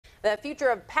The future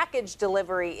of package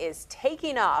delivery is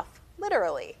taking off,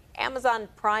 literally. Amazon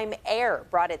Prime Air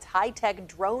brought its high-tech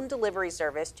drone delivery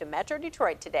service to Metro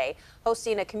Detroit today,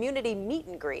 hosting a community meet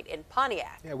and greet in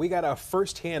Pontiac. Yeah, we got a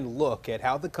first-hand look at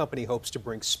how the company hopes to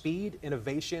bring speed,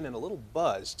 innovation, and a little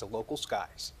buzz to local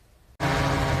skies.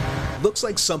 Looks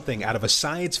like something out of a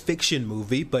science fiction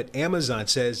movie, but Amazon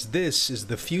says this is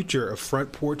the future of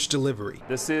front porch delivery.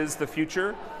 This is the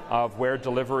future of where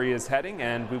delivery is heading,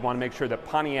 and we want to make sure that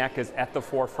Pontiac is at the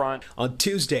forefront. On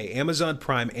Tuesday, Amazon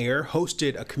Prime Air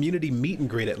hosted a community meet and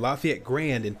greet at Lafayette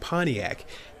Grand in Pontiac.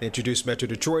 They introduced Metro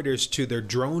Detroiters to their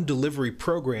drone delivery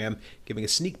program, giving a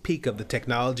sneak peek of the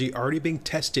technology already being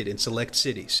tested in select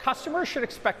cities. Customers should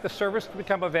expect the service to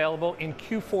become available in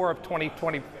Q4 of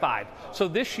 2025. So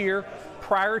this year,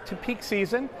 prior to peak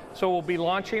season, so we'll be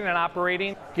launching and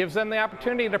operating, gives them the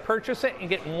opportunity to purchase it and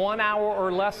get 1 hour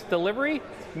or less delivery.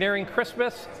 Nearing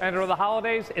Christmas and or the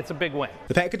holidays, it's a big win.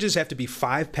 The packages have to be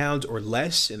 5 pounds or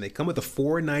less, and they come with a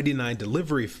 $4.99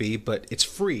 delivery fee, but it's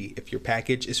free if your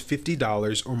package is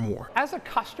 $50 or more. As a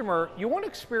customer, you won't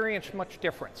experience much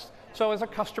difference. So as a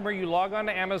customer, you log on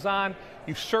to Amazon,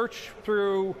 you search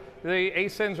through the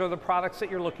ASINs or the products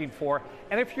that you're looking for,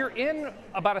 and if you're in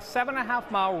about a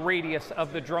 7.5-mile radius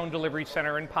of the drone delivery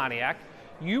center in Pontiac,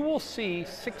 you will see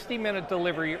 60-minute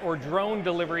delivery or drone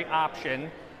delivery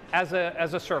option as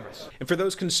a service. And for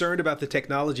those concerned about the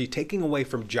technology taking away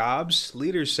from jobs,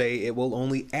 leaders say it will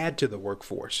only add to the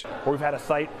workforce. We've had a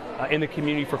site in the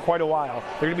community for quite a while.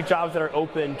 There are going to be jobs that are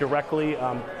open directly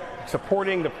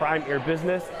supporting the Prime Air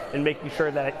business and making sure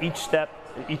that at each step,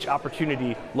 each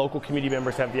opportunity, local community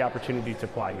members have the opportunity to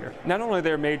apply here. Not only are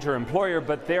they a major employer,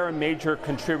 but they're a major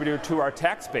contributor to our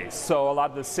tax base. So a lot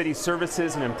of the city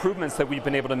services and improvements that we've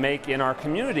been able to make in our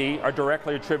community are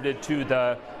directly attributed to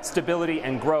the stability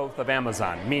and growth of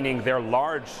Amazon, meaning their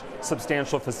large,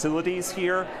 substantial facilities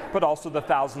here, but also the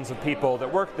thousands of people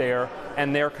that work there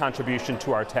and their contribution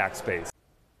to our tax base.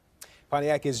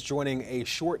 Pontiac is joining a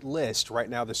short list. Right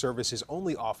now, the service is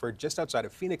only offered just outside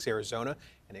of Phoenix, Arizona,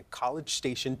 and in College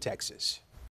Station, Texas.